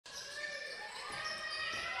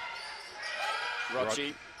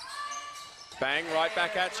Rocci. Bang, right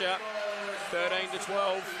back at you.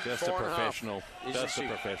 13-12. Just a professional. Just a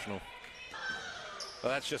professional.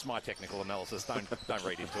 Well, that's just my technical analysis. Don't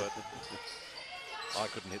read into it. I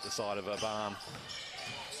couldn't hit the side of a barn.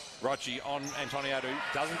 Rocci on Antoniadou.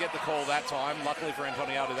 Doesn't get the call that time. Luckily for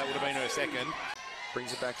Antoniadou, that would have been her second.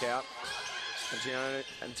 Brings it back out.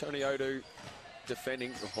 Antoniadou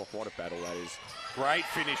defending. Oh, what a battle that is. Great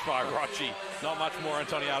finish by Rocci. Not much more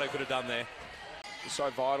Antoniadou could have done there. So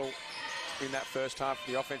vital in that first half,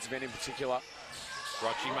 the offensive end in particular.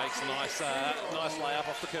 Rocci makes a nice layup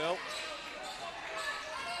off the curl.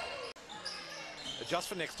 Just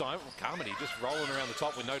for next time, Carmody just rolling around the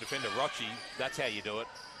top with no defender. Rocci, that's how you do it.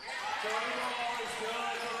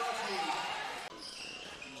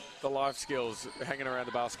 The life skills hanging around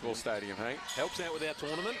the basketball stadium, hey? Helps out with our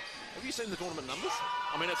tournament. Have you seen the tournament numbers?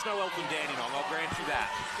 I mean, it's no Elton Dandenong, I'll grant you that.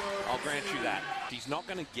 I'll grant you that. She's not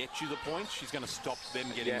going to get you the points, she's going to stop them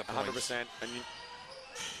getting the points. 100%.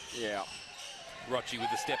 Yeah. Rocci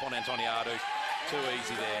with the step on Antoniadou. Too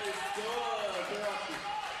easy there.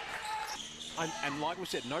 And like we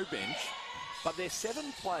said, no bench, but their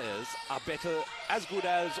 7 players are better, as good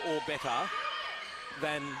as or better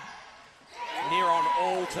than near on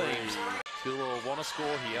all teams. Still want to score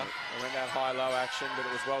here. They went that high-low action, but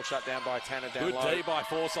it was well shut down by Tanner down low. Good D by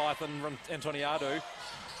Forsyth and Antoniadou.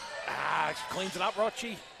 Cleans it up,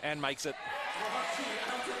 Rocci, and makes it.